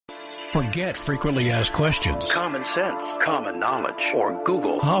Forget frequently asked questions. Common sense, common knowledge, or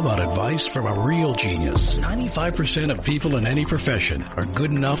Google. How about advice from a real genius? 95% of people in any profession are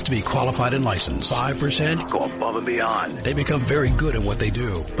good enough to be qualified and licensed. 5% go above and beyond. They become very good at what they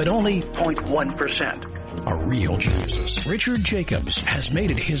do, but only 0.1% are real geniuses. Richard Jacobs has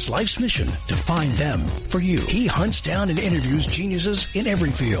made it his life's mission to find them for you. He hunts down and interviews geniuses in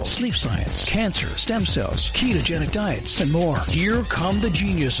every field: sleep science, cancer, stem cells, ketogenic diets, and more. Here come the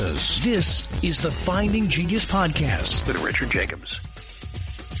geniuses. This is the Finding Genius Podcast with Richard Jacobs.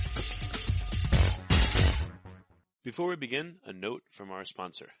 Before we begin, a note from our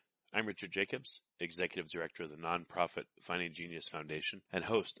sponsor. I'm Richard Jacobs, Executive Director of the nonprofit Finding Genius Foundation and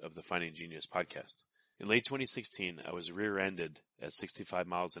host of the Finding Genius Podcast. In late 2016, I was rear-ended at 65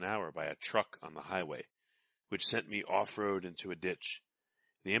 miles an hour by a truck on the highway, which sent me off-road into a ditch.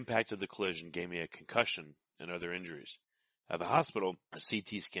 The impact of the collision gave me a concussion and other injuries. At the hospital, a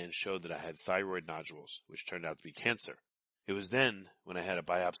CT scan showed that I had thyroid nodules, which turned out to be cancer. It was then, when I had a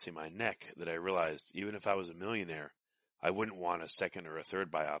biopsy of my neck, that I realized even if I was a millionaire, I wouldn't want a second or a third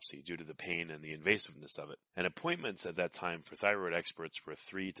biopsy due to the pain and the invasiveness of it. And appointments at that time for thyroid experts were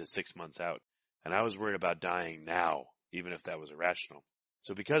 3 to 6 months out. And I was worried about dying now, even if that was irrational.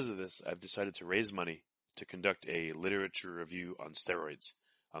 So because of this, I've decided to raise money to conduct a literature review on steroids,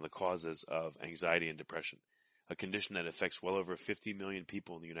 on the causes of anxiety and depression, a condition that affects well over 50 million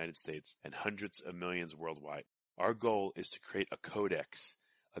people in the United States and hundreds of millions worldwide. Our goal is to create a codex,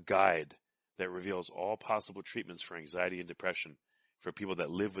 a guide that reveals all possible treatments for anxiety and depression for people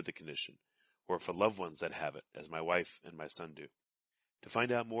that live with the condition, or for loved ones that have it, as my wife and my son do. To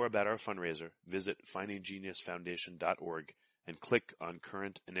find out more about our fundraiser, visit findinggeniusfoundation.org and click on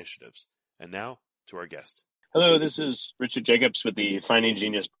current initiatives. And now, to our guest. Hello, this is Richard Jacobs with the Finding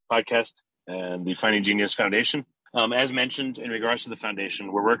Genius Podcast and the Finding Genius Foundation. As mentioned, in regards to the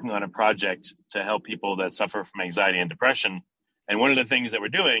foundation, we're working on a project to help people that suffer from anxiety and depression. And one of the things that we're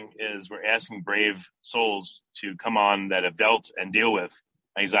doing is we're asking brave souls to come on that have dealt and deal with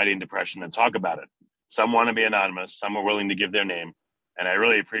anxiety and depression and talk about it. Some want to be anonymous, some are willing to give their name. And I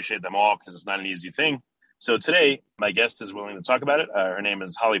really appreciate them all because it's not an easy thing. So today, my guest is willing to talk about it. Her name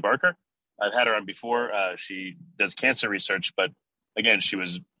is Holly Barker. I've had her on before. She does cancer research, but again, she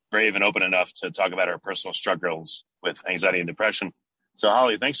was brave and open enough to talk about her personal struggles with anxiety and depression. So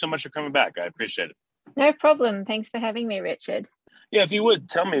Holly, thanks so much for coming back. I appreciate it. No problem. Thanks for having me, Richard. Yeah, if you would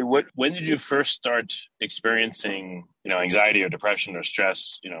tell me when did you first start experiencing, anxiety or depression or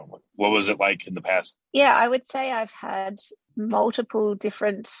stress? What was it like in the past? Yeah, I would say I've had multiple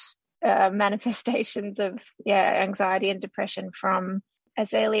different manifestations of anxiety and depression from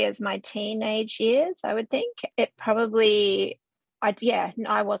as early as my teenage years. I would think it probably,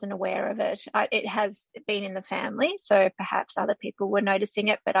 I wasn't aware of it. It has been in the family, so perhaps other people were noticing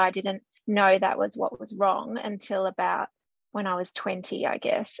it, but I didn't know that was what was wrong until about when I was 20, I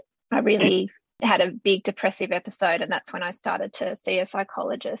guess. I really had a big depressive episode, and that's when I started to see a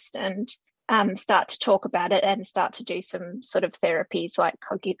psychologist and start to talk about it and start to do some sort of therapies like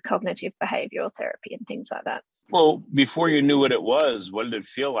cognitive behavioral therapy and things like that. Well, before you knew what it was, what did it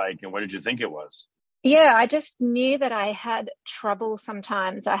feel like and what did you think it was? Yeah, I just knew that I had trouble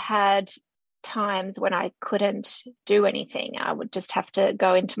sometimes. I had times when I couldn't do anything. I would just have to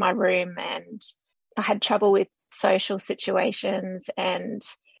go into my room, and I had trouble with social situations and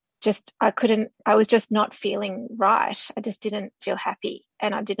I was just not feeling right. I just didn't feel happy,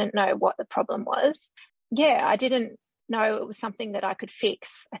 and I didn't know what the problem was. Yeah, I didn't know it was something that I could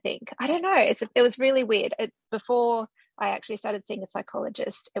fix, I think. I don't know. It was really weird. Before I actually started seeing a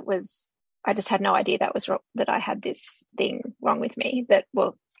psychologist, I just had no idea that I had this thing wrong with me,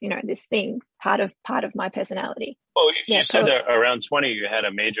 this thing, part of my personality. Well, you said that around 20, you had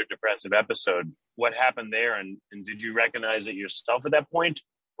a major depressive episode. What happened there? And did you recognize it yourself at that point?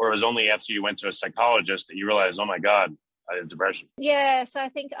 Or it was only after you went to a psychologist that you realized, oh my God, I have depression? Yeah, so I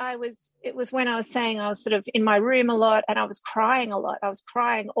think it was when I was saying I was sort of in my room a lot and I was crying a lot. I was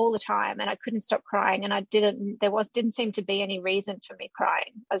crying all the time and I couldn't stop crying, and didn't seem to be any reason for me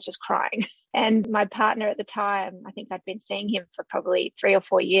crying. I was just crying. And my partner at the time, I think I'd been seeing him for probably 3 or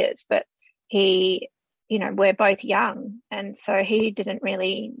 4 years, but he, we're both young. And so he didn't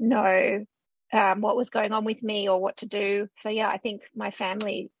really know what was going on with me or what to do. So yeah, I think my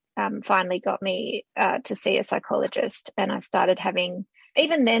family finally got me to see a psychologist, and I started having,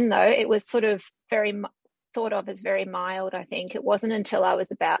 even then though, it was sort of thought of as very mild. I think it wasn't until I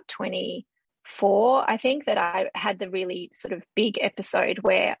was about 20, 4, I think, that I had the really sort of big episode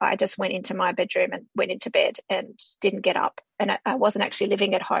where I just went into my bedroom and went into bed and didn't get up. And I wasn't actually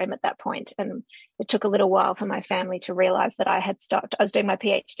living at home at that point. And it took a little while for my family to realize that I had stopped. I was doing my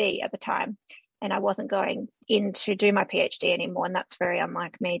PhD at the time, and I wasn't going in to do my PhD anymore. And that's very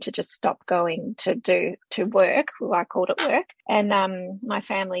unlike me, to just stop going to work. Well, I called it work. And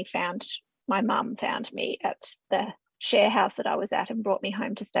my mum found me at the share house that I was at and brought me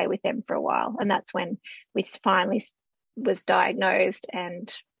home to stay with them for a while. And that's when we finally was diagnosed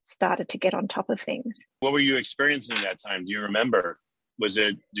and started to get on top of things. What were you experiencing at that time? Do you remember?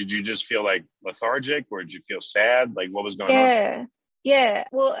 Did you just feel like lethargic, or did you feel sad? Like, what was going on? Yeah.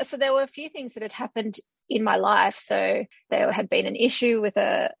 Well, so there were a few things that had happened in my life. So there had been an issue with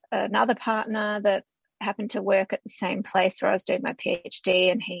another partner that happened to work at the same place where I was doing my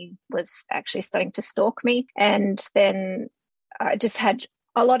PhD, and he was actually starting to stalk me. And then I just had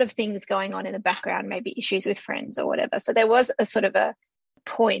a lot of things going on in the background, maybe issues with friends or whatever. So there was a sort of a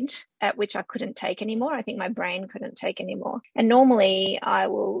point at which I couldn't take anymore. I think my brain couldn't take anymore. And normally I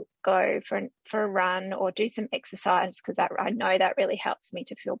will go for a run or do some exercise, because I know that really helps me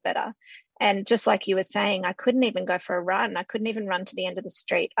to feel better. And just like you were saying, I couldn't even go for a run. I couldn't even run to the end of the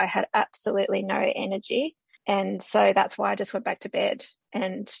street. I had absolutely no energy. And so that's why I just went back to bed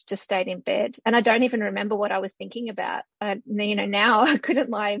and just stayed in bed. And I don't even remember what I was thinking about. Now I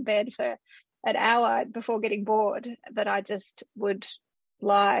couldn't lie in bed for an hour before getting bored, but I just would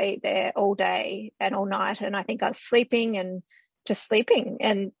lie there all day and all night. And I think I was sleeping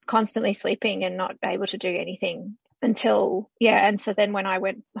and constantly sleeping and not able to do anything until, And so then when I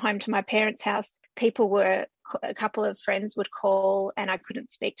went home to my parents' house, a couple of friends would call and I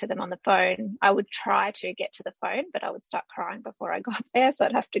couldn't speak to them on the phone. I would try to get to the phone, but I would start crying before I got there. So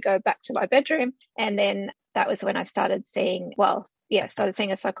I'd have to go back to my bedroom. And then that was when I started seeing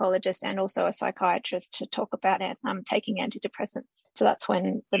a psychologist and also a psychiatrist to talk about taking antidepressants. So that's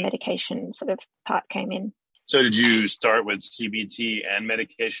when the medication sort of part came in. So did you start with CBT and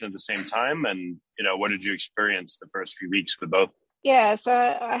medication at the same time? And, what did you experience the first few weeks with both? Yeah, so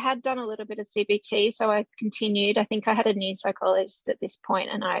I had done a little bit of CBT, so I continued. I think I had a new psychologist at this point,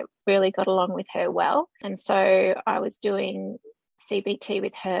 and I really got along with her well. And so I was doing CBT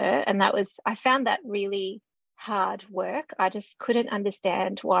with her, and I found that really hard work. I just couldn't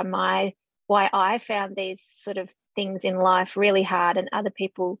understand why I found these sort of things in life really hard, and other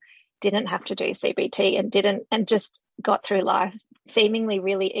people didn't have to do CBT and just got through life seemingly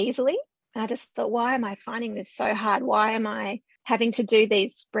really easily. And I just thought, why am I finding this so hard? Why am I having to do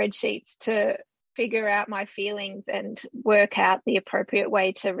these spreadsheets to figure out my feelings and work out the appropriate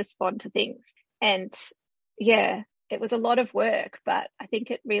way to respond to things? And it was a lot of work, but I think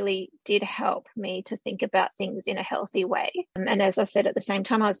it really did help me to think about things in a healthy way. And as I said, at the same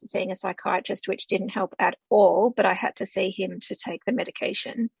time, I was seeing a psychiatrist, which didn't help at all, but I had to see him to take the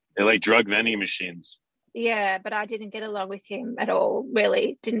medication. They're like drug vending machines. Yeah, but I didn't get along with him at all,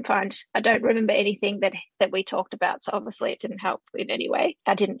 really. I don't remember anything that we talked about, so obviously it didn't help in any way.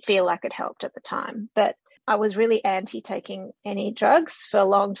 I didn't feel like it helped at the time, but I was really anti taking any drugs for a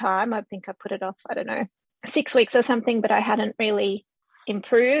long time. I think I put it off, 6 weeks or something, but I hadn't really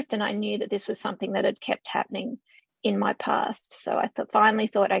improved, and I knew that this was something that had kept happening in my past. So I finally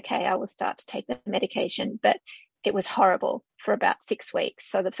thought, okay, I will start to take the medication, but it was horrible for about 6 weeks.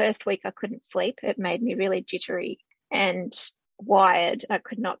 So the first week I couldn't sleep. It made me really jittery and wired. I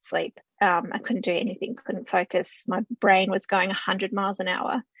could not sleep. I couldn't do anything, couldn't focus. My brain was going 100 miles an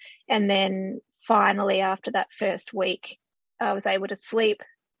hour. And then finally, after that first week, I was able to sleep,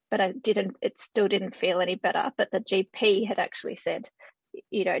 but it still didn't feel any better. But the GP had actually said,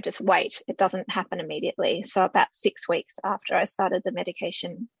 just wait, it doesn't happen immediately. So about 6 weeks after I started the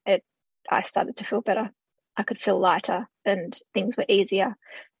medication, I started to feel better. I could feel lighter and things were easier,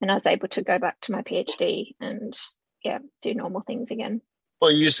 and I was able to go back to my PhD and do normal things again.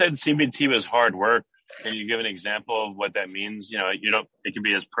 Well, you said CBT was hard work. Can you give an example of what that means? It can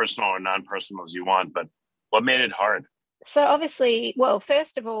be as personal or non-personal as you want, but what made it hard? So obviously,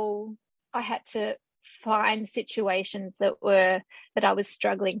 first of all, I had to find situations that I was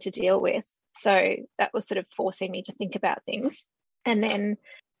struggling to deal with. So that was sort of forcing me to think about things. And then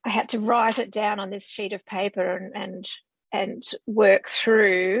I had to write it down on this sheet of paper and work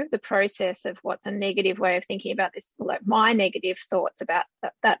through the process of what's a negative way of thinking about this, like my negative thoughts about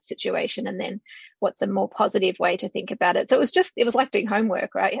that situation, and then what's a more positive way to think about it. So it was like doing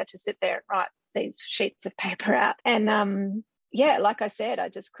homework, right? You had to sit there and write these sheets of paper out. And like I said, I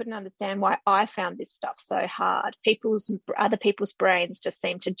just couldn't understand why I found this stuff so hard. Other people's brains just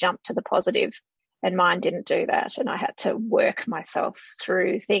seemed to jump to the positive And mine didn't do that. And I had to work myself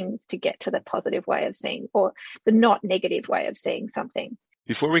through things to get to the positive way of seeing, or the not negative way of seeing something.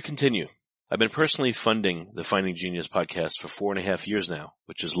 Before we continue, I've been personally funding the Finding Genius podcast for 4.5 years now,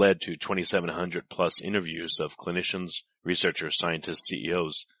 which has led to 2,700 plus interviews of clinicians, researchers, scientists,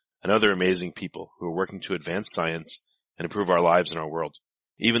 CEOs, and other amazing people who are working to advance science and improve our lives and our world.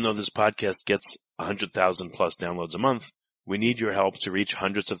 Even though this podcast gets 100,000 plus downloads a month, we need your help to reach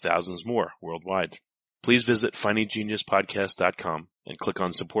hundreds of thousands more worldwide. Please visit findinggeniuspodcast.com and click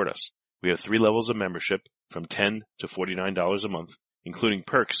on Support Us. We have 3 levels of membership from $10 to $49 a month, including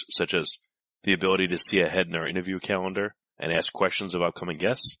perks such as the ability to see ahead in our interview calendar and ask questions of upcoming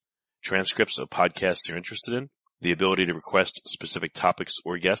guests, transcripts of podcasts you're interested in, the ability to request specific topics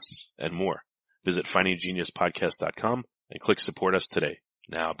or guests, and more. Visit findinggeniuspodcast.com and click Support Us today.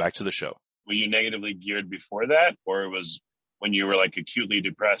 Now back to the show. Were you negatively geared before that, or it was when you were like acutely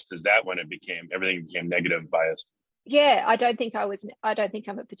depressed? Is that when everything became negative biased? Yeah, I don't think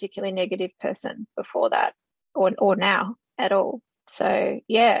I'm a particularly negative person before that or now at all. So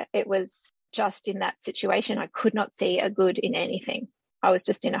yeah, it was just in that situation. I could not see a good in anything. I was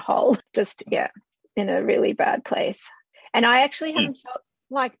just in a hole, in a really bad place. And I actually haven't felt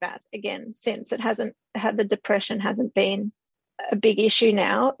like that again since. The depression hasn't been a big issue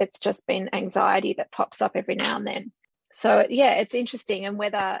now. It's just been anxiety that pops up every now and then. So yeah, it's interesting. And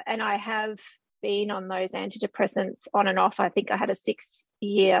I have been on those antidepressants on and off. I think I had a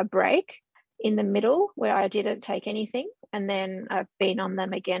 6-year break in the middle where I didn't take anything. And then I've been on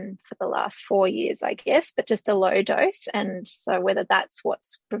them again for the last 4 years, I guess, but just a low dose. And so whether that's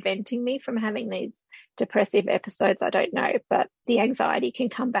what's preventing me from having these depressive episodes, I don't know. But the anxiety can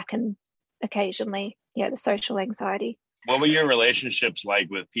come back, and occasionally, the social anxiety. What were your relationships like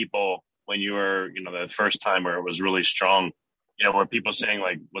with people when you were, the first time where it was really strong? Were people saying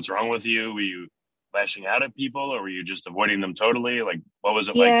like, what's wrong with you? Were you lashing out at people, or were you just avoiding them totally? Like, what was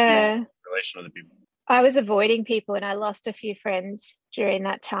it like in relation to the people? I was avoiding people, and I lost a few friends during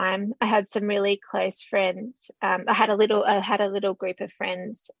that time. I had some really close friends. I had a little group of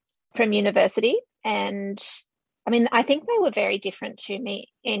friends from university, and I think they were very different to me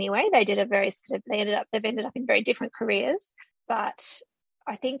anyway. They've ended up in very different careers, but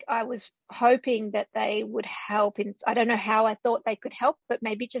I think I was hoping that they would help. I don't know how I thought they could help, but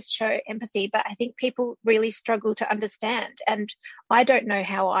maybe just show empathy. But I think people really struggle to understand. And I don't know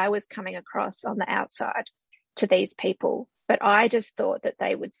how I was coming across on the outside to these people, but I just thought that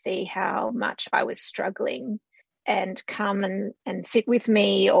they would see how much I was struggling and come and sit with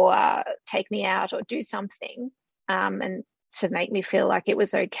me, or take me out, or do something, and to make me feel like it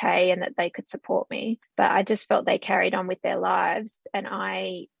was okay and that they could support me. But I just felt they carried on with their lives, and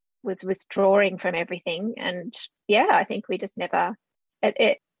I was withdrawing from everything. And I think we just never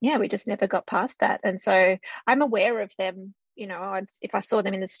got past that. And so I'm aware of them. If I saw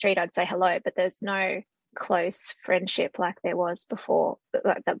them in the street, I'd say hello, but there's no close friendship like there was before.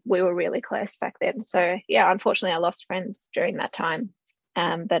 That we were really close back then. So unfortunately I lost friends during that time.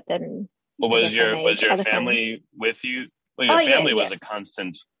 But then was your family with you? Well, your family was a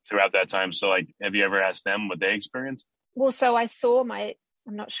constant throughout that time. So have you ever asked them what they experienced? Well, so I saw I'm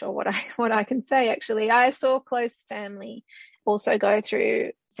not sure what I can say actually. I saw close family also go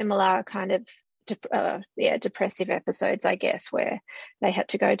through similar kind of depressive episodes, I guess, where they had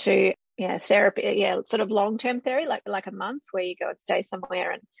to go to therapy, sort of long-term therapy, like a month, where you go and stay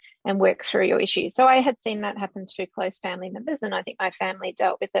somewhere and work through your issues. So I had seen that happen through close family members, and I think my family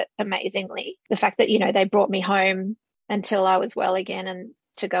dealt with it amazingly. The fact that they brought me home until I was well again, and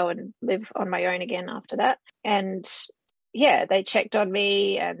to go and live on my own again after that. And they checked on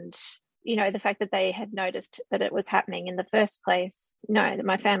me, and the fact that they had noticed that it was happening in the first place. No,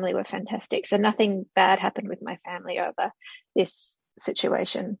 my family were fantastic. So nothing bad happened with my family over this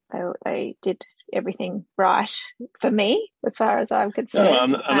situation. They did everything right for me, as far as I'm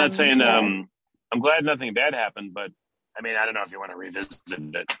concerned. No, I'm not saying I'm glad nothing bad happened, but I don't know if you want to revisit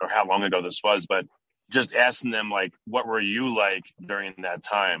it or how long ago this was, but just asking them, what were you like during that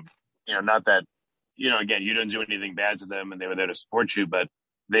time? Not that, again, you didn't do anything bad to them and they were there to support you, but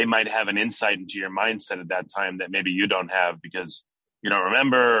they might have an insight into your mindset at that time that maybe you don't have because you don't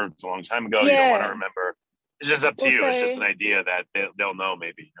remember. It's a long time ago. You don't want to remember. It's just up to you. It's just an idea that they'll know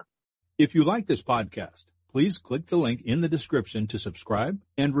maybe. If you like this podcast, please click the link in the description to subscribe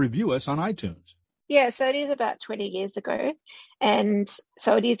and review us on iTunes. Yeah, so it is about 20 years ago. And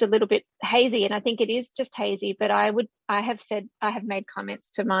so it is a little bit hazy, and I think it is just hazy, but I have made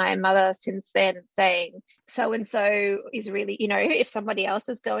comments to my mother since then saying, so-and-so is really, if somebody else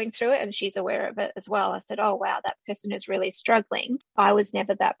is going through it and she's aware of it as well, I said, oh, wow, that person is really struggling. I was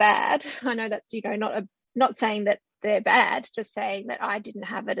never that bad. I know that's, not saying that they're bad, just saying that I didn't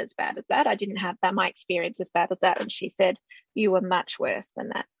have it as bad as that. I didn't have my experience as bad as that. And she said, you were much worse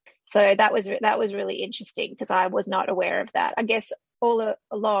than that. So that was really interesting because I was not aware of that. I guess all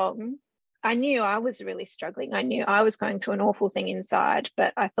along, I knew I was really struggling. I knew I was going through an awful thing inside,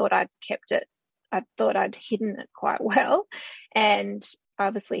 but I thought I'd kept it. I thought I'd hidden it quite well, and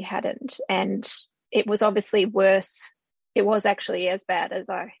obviously hadn't. And it was obviously worse. It was actually as bad as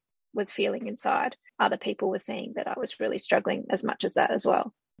I was feeling inside. Other people were saying that I was really struggling as much as that as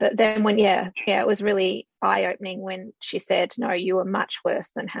well. But then it was really eye-opening when she said, no, you were much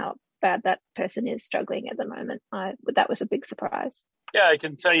worse than how bad that person is struggling at the moment. That was a big surprise. Yeah, I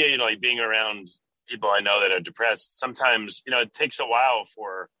can tell you, like being around people I know that are depressed, sometimes, it takes a while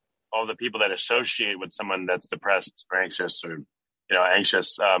for all the people that associate with someone that's depressed or anxious or,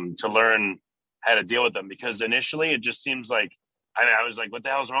 anxious to learn how to deal with them. Because initially it just seems like, I was like, what the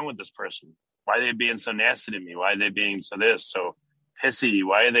hell is wrong with this person? Why are they being so nasty to me? Why are they being so pissy?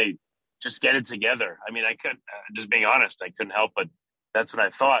 Why are they just get it together? I mean, I couldn't, just being honest, I couldn't help but that's what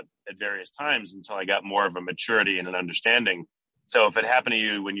I thought at various times until I got more of a maturity and an understanding. So if it happened to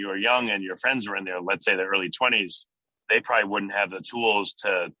you when you were young and your friends were in their, let's say, their early 20s, they probably wouldn't have the tools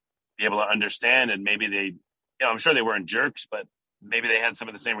to be able to understand. And maybe they, I'm sure they weren't jerks, but maybe they had some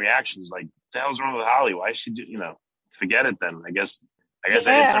of the same reactions. Like, what the hell's wrong with Holly? Why should forget it then? I guess I did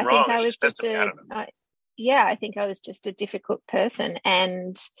something wrong. I think I was just a difficult person.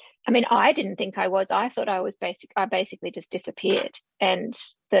 And I mean, I didn't think I was. I thought I basically just disappeared and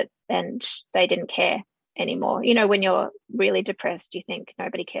they didn't care anymore. When you're really depressed, you think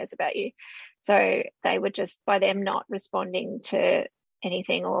nobody cares about you. So they were just, by them not responding to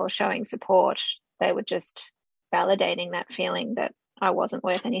anything or showing support, they were just validating that feeling that I wasn't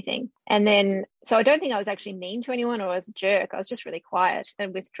worth anything. And then, so I don't think I was actually mean to anyone or I was a jerk. I was just really quiet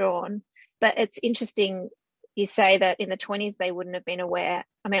and withdrawn. But it's interesting you say that in the 20s they wouldn't have been aware.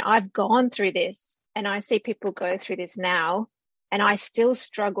 I mein, I've gone through this and I see people go through this now, and I still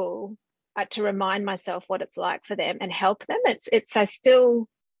struggle to remind myself what it's like for them and help them. I still,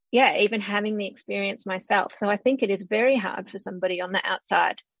 even having the experience myself. So I think it is very hard for somebody on the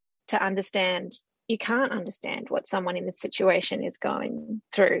outside to understand. You can't understand what someone in this situation is going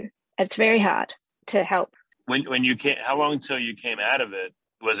through. It's very hard to help. When you came, how long till you came out of it?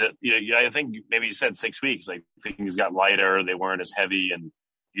 Was it, I think maybe you said 6 weeks, like things got lighter, they weren't as heavy, and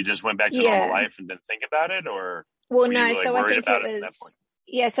you just went back to normal life and didn't think about it? Or well, no, so I think it was,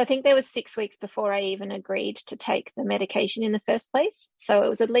 so I think there was 6 weeks before I even agreed to take the medication in the first place. So it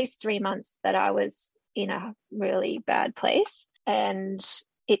was at least 3 months that I was in a really bad place. And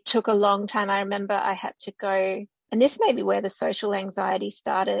it took a long time. I remember I had to go, and this may be where the social anxiety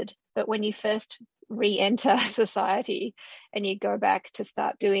started, but when you first re-enter society and you go back to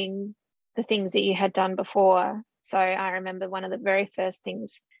start doing the things that you had done before. So I remember one of the very first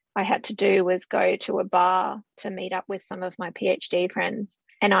things I had to do was go to a bar to meet up with some of my PhD friends.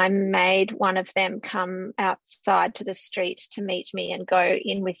 And I made one of them come outside to the street to meet me and go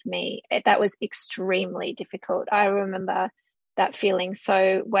in with me. That was extremely difficult. I remember that feeling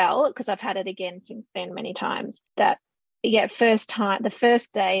so well because I've had it again since then many times. The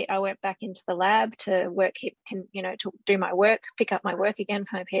first day I went back into the lab to work, to do my work, pick up my work again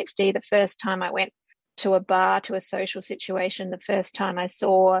for my PhD. The first time I went to a bar, to a social situation, the first time I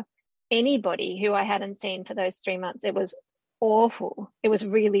saw anybody who I hadn't seen for those 3 months, it was awful. It was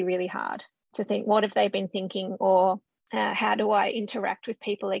really, really hard to think, what have they been thinking? Or how do I interact with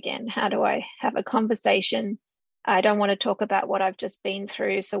people again? How do I have a conversation? I don't want to talk about what I've just been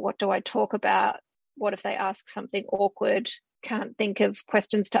through. So what do I talk about? What if they ask something awkward? Can't think of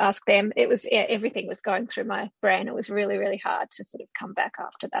questions to ask them. It was, everything was going through my brain. It was really, really hard to sort of come back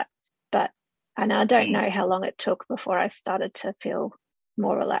after that. And I don't know how long it took before I started to feel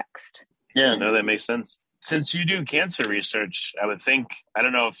more relaxed. Yeah, no, that makes sense. Since you do cancer research, I would think, I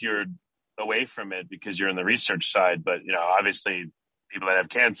don't know if you're away from it because you're in the research side, but, obviously people that have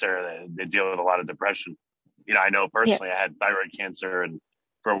cancer, they deal with a lot of depression. I know personally I had thyroid cancer, and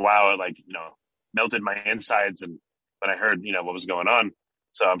for a while it melted my insides, and when I heard, what was going on.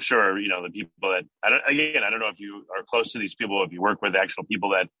 So I'm sure, the people that, I don't know if you are close to these people, if you work with actual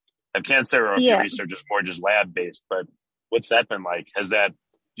people that have cancer, or if your research is more just lab based, but what's that been like? Do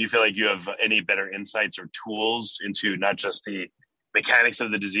you feel like you have any better insights or tools into not just the mechanics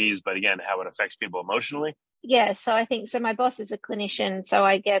of the disease, but again, how it affects people emotionally? Yeah, so I think so. My boss is a clinician, so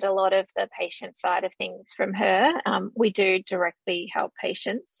I get a lot of the patient side of things from her. We do directly help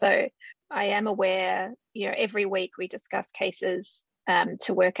patients, so I am aware. Every week we discuss cases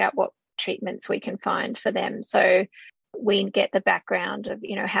to work out what treatments we can find for them. So we get the background of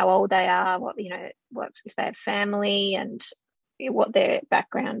how old they are, what if they have family, and what their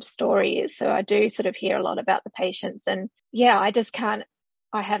background story is. So I do sort of hear a lot about the patients, and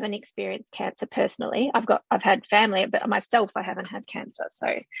I haven't experienced cancer personally. I've had family, but myself, I haven't had cancer. So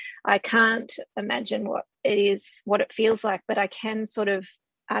I can't imagine what it feels like, but I can sort of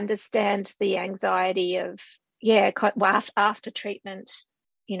understand the anxiety of, after treatment,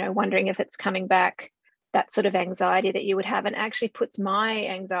 wondering if it's coming back, that sort of anxiety that you would have, and actually puts my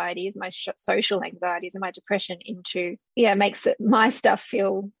anxieties, my social anxieties and my depression makes my stuff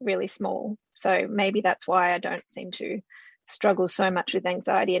feel really small. So maybe that's why I don't seem to struggle so much with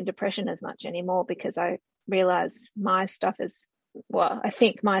anxiety and depression as much anymore, because I realize I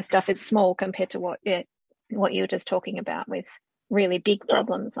think my stuff is small compared to what you were just talking about with really big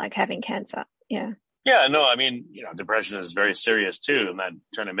problems like having cancer. Yeah. Yeah, no, I mean, depression is very serious too. I'm not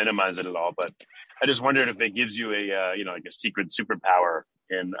trying to minimize it at all, but I just wondered if it gives you like a secret superpower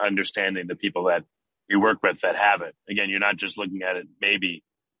in understanding the people that you work with that have it. Again, you're not just looking at it. Maybe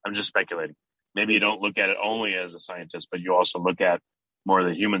I'm just speculating. Maybe you don't look at it only as a scientist, but you also look at more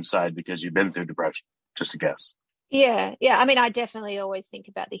the human side because you've been through depression. Just a guess. Yeah. I mean, I definitely always think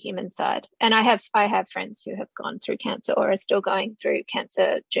about the human side, and I have friends who have gone through cancer or are still going through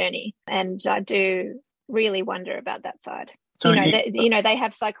cancer journey, and I do really wonder about that side. So they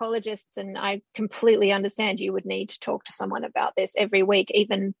have psychologists, and I completely understand you would need to talk to someone about this every week,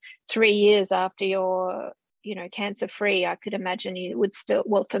 even 3 years after you're cancer free. I could imagine you would still,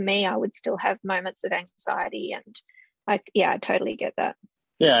 for me, I would still have moments of anxiety, and I totally get that.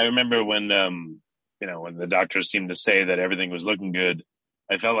 Yeah, I remember when when the doctors seemed to say that everything was looking good,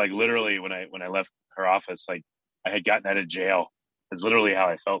 I felt like literally when I left her office, like I had gotten out of jail. It's literally how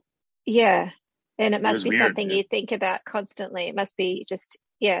I felt. Yeah, and it must be weird, something you think about constantly. It must be just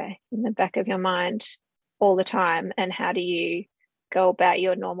in the back of your mind all the time. And how do you go about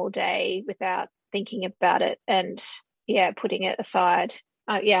your normal day without thinking about it and putting it aside?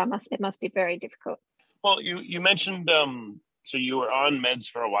 It must be very difficult. Well, you mentioned so you were on meds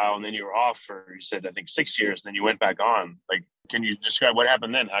for a while, and then you were off for, you said, I think 6 years, and then you went back on. Like, can you describe what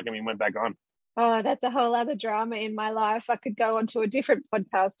happened then? How come you went back on? Oh, that's a whole other drama in my life. I could go on to a different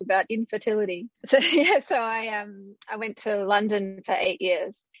podcast about infertility. So I went to London for 8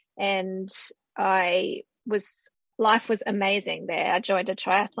 years, and life was amazing there. I joined a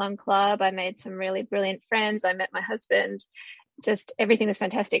triathlon club. I made some really brilliant friends. I met my husband. Just everything was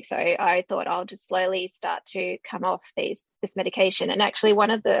fantastic. So I thought I'll just slowly start to come off this medication. And actually,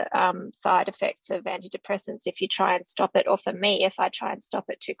 one of the side effects of antidepressants, if you try and stop it, or for me, if I try and stop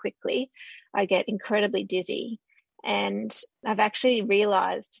it too quickly, I get incredibly dizzy. And I've actually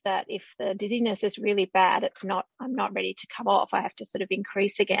realized that if the dizziness is really bad, I'm not ready to come off. I have to sort of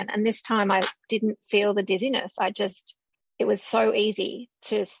increase again. And this time I didn't feel the dizziness. It was so easy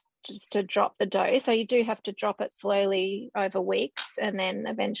just to drop the dose. So you do have to drop it slowly over weeks and then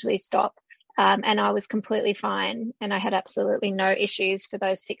eventually stop. And I was completely fine, and I had absolutely no issues for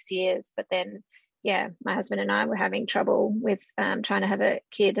those 6 years. But then, my husband and I were having trouble with trying to have a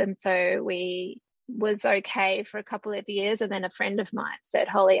kid. And so we was okay for a couple of years. And then a friend of mine said,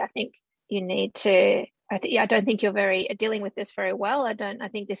 Holly, I think you need to, I don't think you're dealing with this very well. I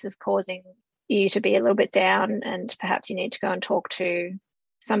think this is causing you to be a little bit down, and perhaps you need to go and talk to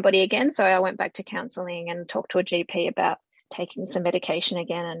somebody again. So I went back to counselling and talked to a GP about taking some medication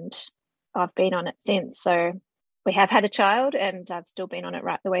again, and I've been on it since. So we have had a child, and I've still been on it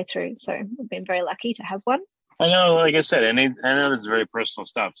right the way through. So we've been very lucky to have one. I know, like I said, I know this is very personal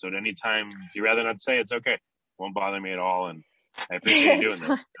stuff. So at any time, if you'd rather not say, it's okay. It won't bother me at all. And I appreciate you doing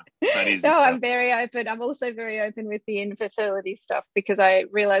this. It's not easy. No, I'm very open. I'm also very open with the infertility stuff, because I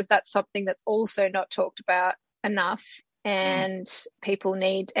realize that's something that's also not talked about enough. And people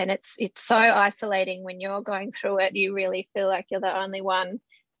need, and it's so isolating when you're going through it. You really feel like you're the only one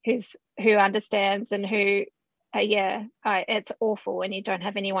who understands, and who it's awful when you don't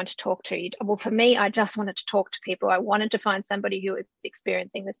have anyone to talk to. Well, for me, I just wanted to talk to people. I wanted to find somebody who is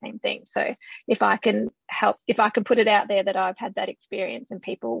experiencing the same thing. So if I can put it out there that I've had that experience and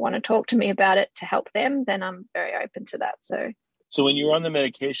people want to talk to me about it to help them, then I'm very open to that. So when you were on the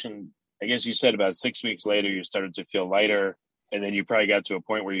medication, I guess you said about 6 weeks later, you started to feel lighter, and then you probably got to a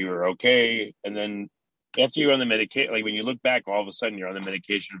point where you were okay. And then after you're on the medication, like when you look back, all of a sudden you're on the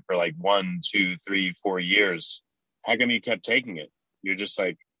medication for like 1, 2, 3, 4 years. How come you kept taking it? you're just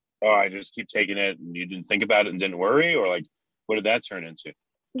like, oh, I just keep taking it, and you didn't think about it and didn't worry, or like, what did that turn into?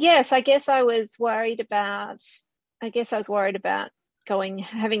 Yes, I guess I was worried about having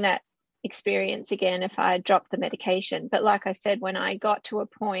that experience again if I dropped the medication. But like I said, when I got to a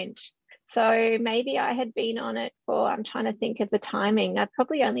point, so maybe I had been on it for, I'm trying to think of the timing. I've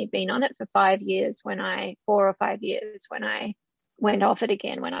probably only been on it for 4 or 5 years when I went off it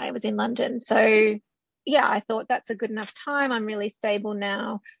again when I was in London. So yeah, I thought that's a good enough time. I'm really stable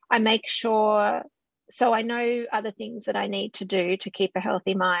now. I make sure, so I know other things that I need to do to keep a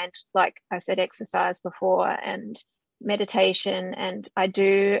healthy mind. Like I said, exercise before and meditation. And I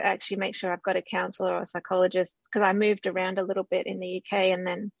do actually make sure I've got a counselor or a psychologist, because I moved around a little bit in the UK. And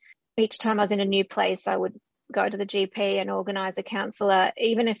then each time I was in a new place, I would go to the GP and organize a counselor,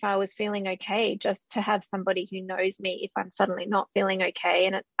 even if I was feeling okay, just to have somebody who knows me if I'm suddenly not feeling okay.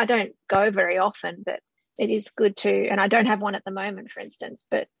 And I don't go very often, but it is good to, and I don't have one at the moment, for instance,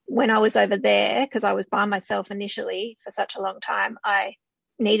 but when I was over there, because I was by myself initially for such a long time, I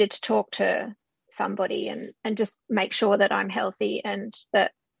needed to talk to somebody and just make sure that I'm healthy and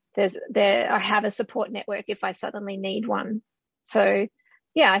that I have a support network if I suddenly need one. So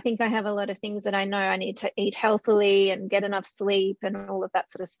yeah, I think I have a lot of things that I know I need to eat healthily and get enough sleep, and all of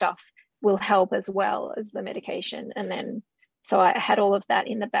that sort of stuff will help as well as the medication. And then so I had all of that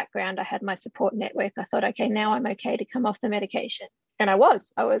in the background. I had my support network. I thought, okay, now I'm okay to come off the medication. And I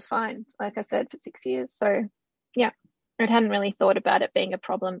was fine, like I said, for 6 years. So yeah, I hadn't really thought about it being a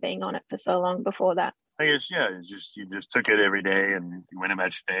problem being on it for so long before that. I guess, yeah, it's just, you just took it every day and you went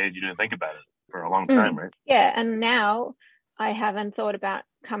about your day and you didn't think about it for a long time, right? Yeah. And now I haven't thought about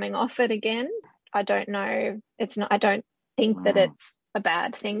coming off it again. I don't know. I don't think that it's a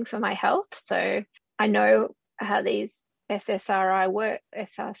bad thing for my health. So I know how these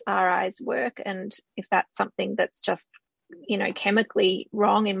SSRIs work, and if that's something that's just, chemically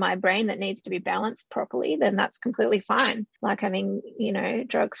wrong in my brain that needs to be balanced properly, then that's completely fine, like having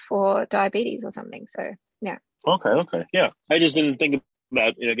drugs for diabetes or something. So yeah. Okay, yeah, I just didn't think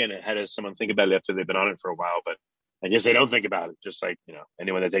about it. Again, it had someone think about it after they've been on it for a while, but I guess they don't think about it, just like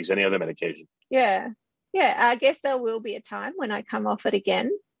anyone that takes any other medication. Yeah, I guess there will be a time when I come off it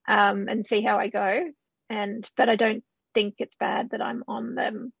again and see how I go, but I don't think it's bad that I'm on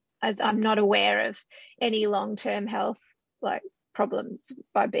them, as I'm not aware of any long-term health problems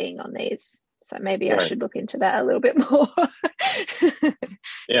by being on these. So maybe I should look into that a little bit more.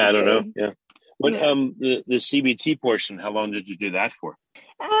 Yeah, I don't know. Yeah. What the CBT portion, how long did you do that for?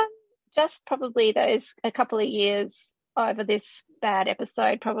 Just probably a couple of years over this bad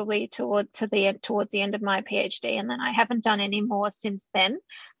episode, probably towards the end of my PhD, and then I haven't done any more since then.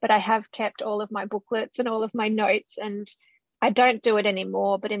 But I have kept all of my booklets and all of my notes, and I don't do it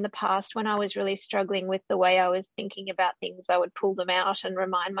anymore. But in the past, when I was really struggling with the way I was thinking about things, I would pull them out and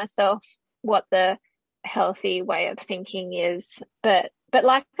remind myself what the healthy way of thinking is. But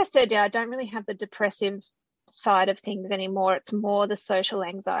like I said, yeah, I don't really have the depressive side of things anymore. It's more the social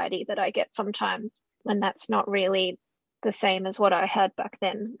anxiety that I get sometimes, and that's not really the same as what I had back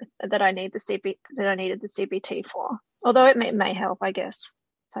then that I needed the CBT for. Although it may help, I guess,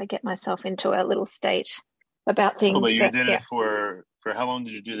 if I get myself into a little state about things. But you did it for how long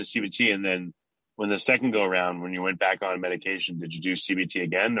did you do the CBT? And then when the second go around, when you went back on medication, did you do CBT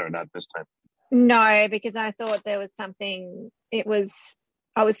again or not this time? No, because I thought there was something, I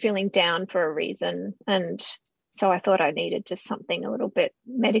was feeling down for a reason. And so I thought I needed just something a little bit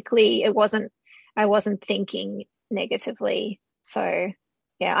medically. I wasn't thinking negatively. So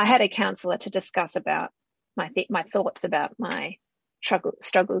yeah, I had a counselor to discuss about my thoughts about my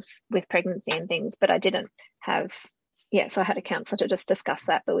struggles with pregnancy and things, but I didn't have, so I had a counselor to just discuss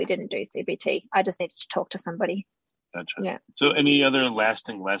that, but we didn't do CBT. I just needed to talk to somebody. Gotcha. Yeah. So any other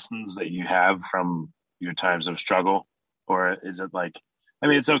lasting lessons that you have from your times of struggle? Or is it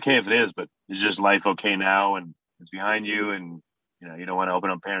it's okay if it is, but is just life okay now and it's behind you and you don't want to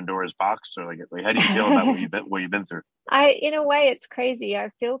open up Pandora's box? Or how do you feel about what you've been through? In a way, it's crazy. I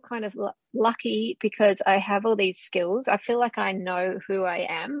feel kind of lucky because I have all these skills. I feel like I know who I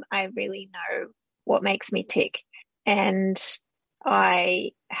am. I really know what makes me tick. And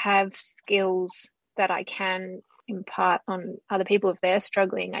I have skills that I can impart on other people if they're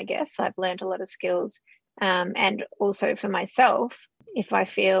struggling, I guess. I've learned a lot of skills. And also for myself, if I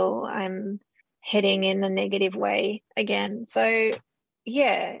feel I'm heading in a negative way again. So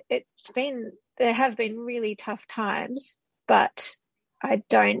yeah, there have been really tough times, but I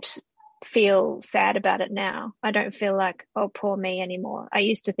don't feel sad about it now. I don't feel like, oh, poor me anymore. I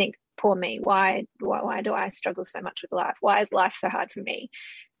used to think, poor me, why do I struggle so much with life? Why is life so hard for me?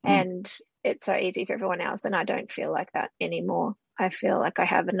 And it's so easy for everyone else. And I don't feel like that anymore. I feel like I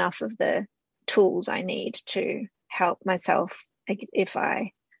have enough of the tools I need to help myself if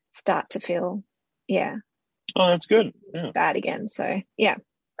I start to feel, Oh, that's good. Yeah. bad again. So, yeah.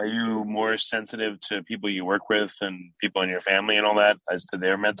 Are you more sensitive to people you work with and people in your family and all that as to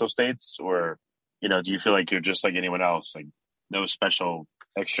their mental states? Or, do you feel like you're just like anyone else, like no special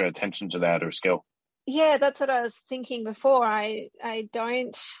extra attention to that or skill? Yeah, that's what I was thinking before. I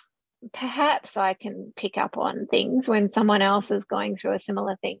don't, perhaps I can pick up on things when someone else is going through a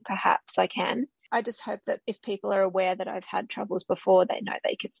similar thing. Perhaps I can. I just hope that if people are aware that I've had troubles before, they know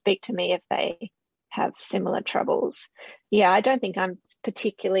they could speak to me if they have similar troubles. Yeah, I don't think I'm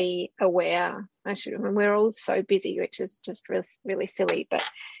particularly aware. We're all so busy, which is just really silly. But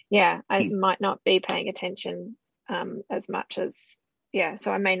yeah, I might not be paying attention as much as,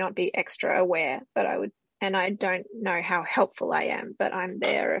 so I may not be extra aware, but I would, and I don't know how helpful I am, but I'm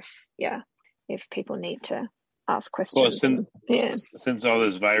there if people need to ask questions. Well, since all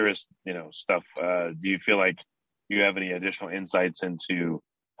this virus, stuff, do you feel like you have any additional insights into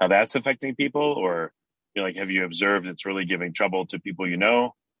how that's affecting people, or have you observed it's really giving trouble to people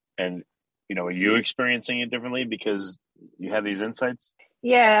and are you experiencing it differently because you have these insights?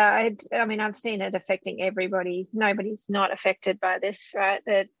 Yeah, I mean, I've seen it affecting everybody. Nobody's not affected by this, right?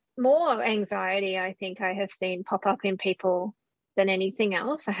 That more anxiety, I think I have seen pop up in people than anything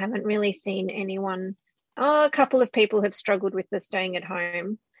else. I haven't really seen anyone. A couple of people have struggled with the staying at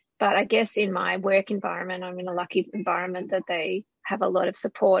home, but I guess in my work environment, I'm in a lucky environment that they have a lot of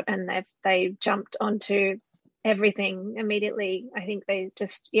support and they jumped onto everything immediately. I think they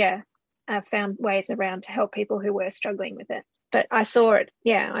just, found ways around to help people who were struggling with it. But I saw it.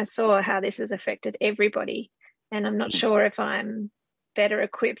 Yeah, I saw how this has affected everybody. And I'm not sure if I'm better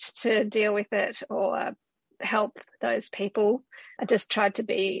equipped to deal with it or help those people. I just tried to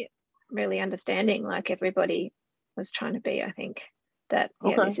be really understanding, like everybody was trying to be, I think. That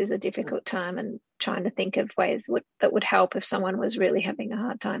this is a difficult time, and trying to think of ways that would help if someone was really having a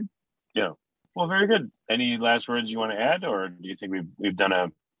hard time. Yeah. Well, very good. Any last words you want to add, or do you think we've done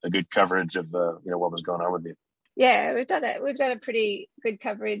a good coverage of what was going on with you? Yeah, we've done it. We've done a pretty good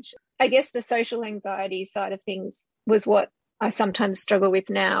coverage. I guess the social anxiety side of things was what I sometimes struggle with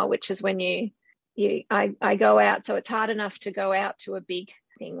now, which is when I go out, so it's hard enough to go out to a big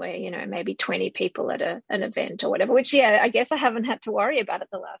thing where maybe 20 people at an event or whatever, which I guess I haven't had to worry about it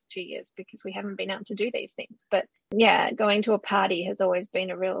the last 2 years because we haven't been able to do these things. But going to a party has always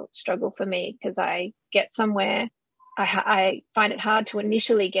been a real struggle for me because I get somewhere, I find it hard to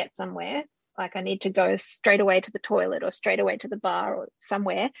initially get somewhere. Like I need to go straight away to the toilet or straight away to the bar or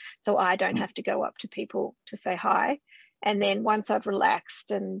somewhere, so I don't have to go up to people to say hi. And then once I've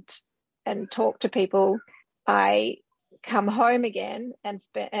relaxed and talked to people, I come home again and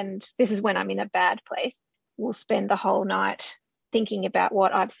this is when I'm in a bad place. We'll spend the whole night thinking about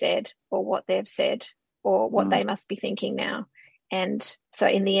what I've said or what they've said or what they must be thinking now. And so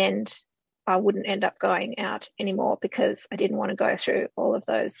in the end, I wouldn't end up going out anymore because I didn't want to go through all of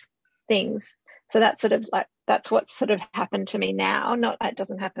those things. So that's that's what's sort of happened to me now. Not that it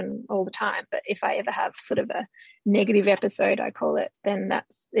doesn't happen all the time, but if I ever have sort of a negative episode, I call it, then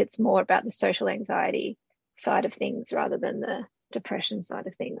it's more about the social anxiety side of things rather than the depression side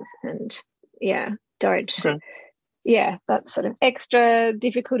of things. And that's sort of extra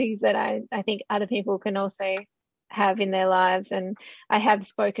difficulties that I think other people can also have in their lives. And I have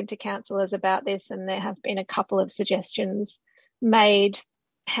spoken to counsellors about this, and there have been a couple of suggestions made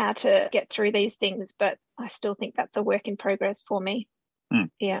how to get through these things, but I still think that's a work in progress for me.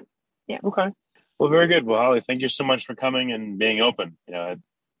 Yeah. Okay. Well, very good. Well, Holly, thank you so much for coming and being open.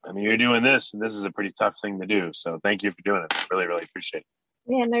 I mean, you're doing this, and this is a pretty tough thing to do. So thank you for doing it. Really, really appreciate it.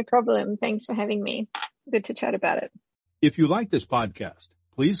 Yeah, no problem. Thanks for having me. Good to chat about it. If you like this podcast,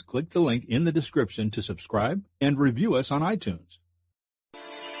 please click the link in the description to subscribe and review us on iTunes.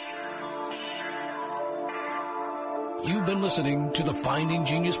 You've been listening to the Finding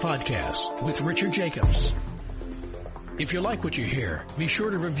Genius podcast with Richard Jacobs. If you like what you hear, be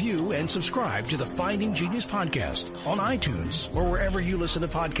sure to review and subscribe to the Finding Genius podcast on iTunes or wherever you listen to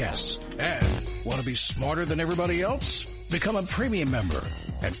podcasts. And want to be smarter than everybody else? Become a premium member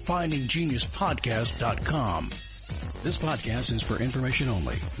at findinggeniuspodcast.com. This podcast is for information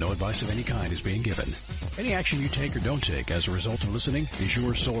only. No advice of any kind is being given. Any action you take or don't take as a result of listening is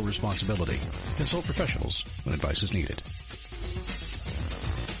your sole responsibility. Consult professionals when advice is needed.